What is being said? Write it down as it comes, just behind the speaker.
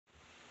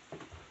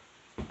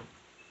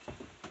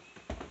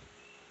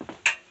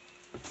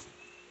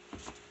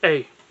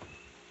Hey,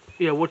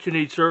 yeah, what you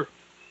need, sir?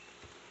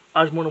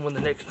 I just wonder when the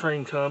next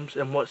train comes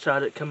and what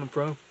side it's coming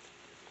from.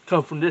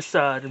 Come from this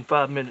side in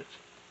 5 minutes.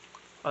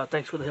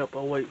 Thanks for the help.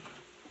 I'll wait.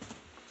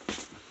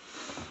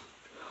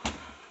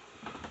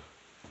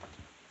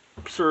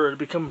 Sir, it'll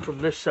be coming from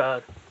this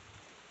side.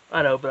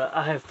 I know, but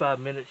I have 5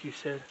 minutes, you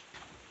said.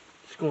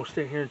 Just gonna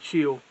stay here and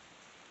chill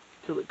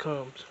till it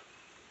comes.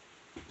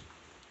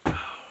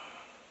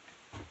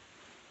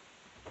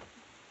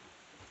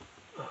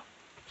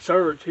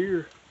 Sir, it's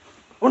here.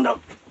 Oh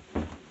no!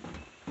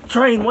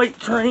 Train, wait,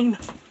 train!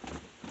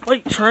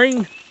 Wait,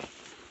 train!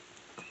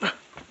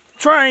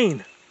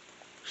 Train!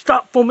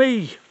 Stop for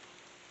me!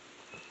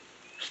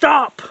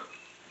 Stop!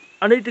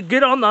 I need to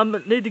get on, I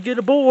need to get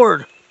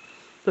aboard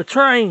the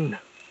train.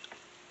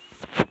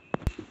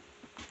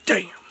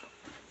 Damn.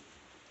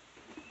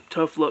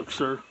 Tough luck,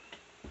 sir.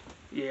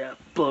 Yeah,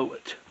 blow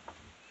it.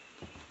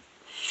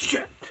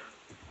 Shit.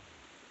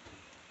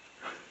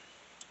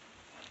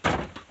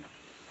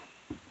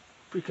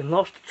 Freaking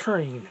lost the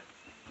train.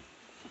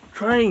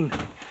 Train.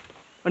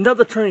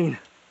 Another train.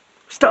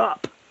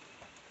 Stop.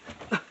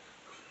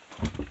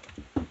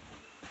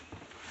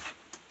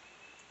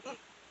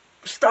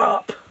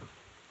 Stop.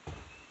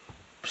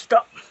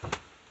 Stop.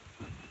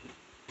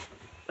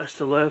 That's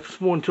the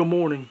last one till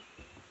morning.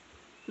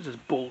 This is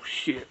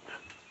bullshit.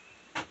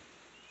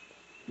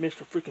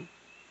 Mr. Freaking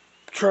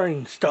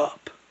Train,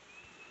 stop.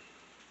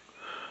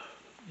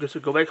 Guess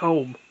I'll go back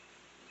home.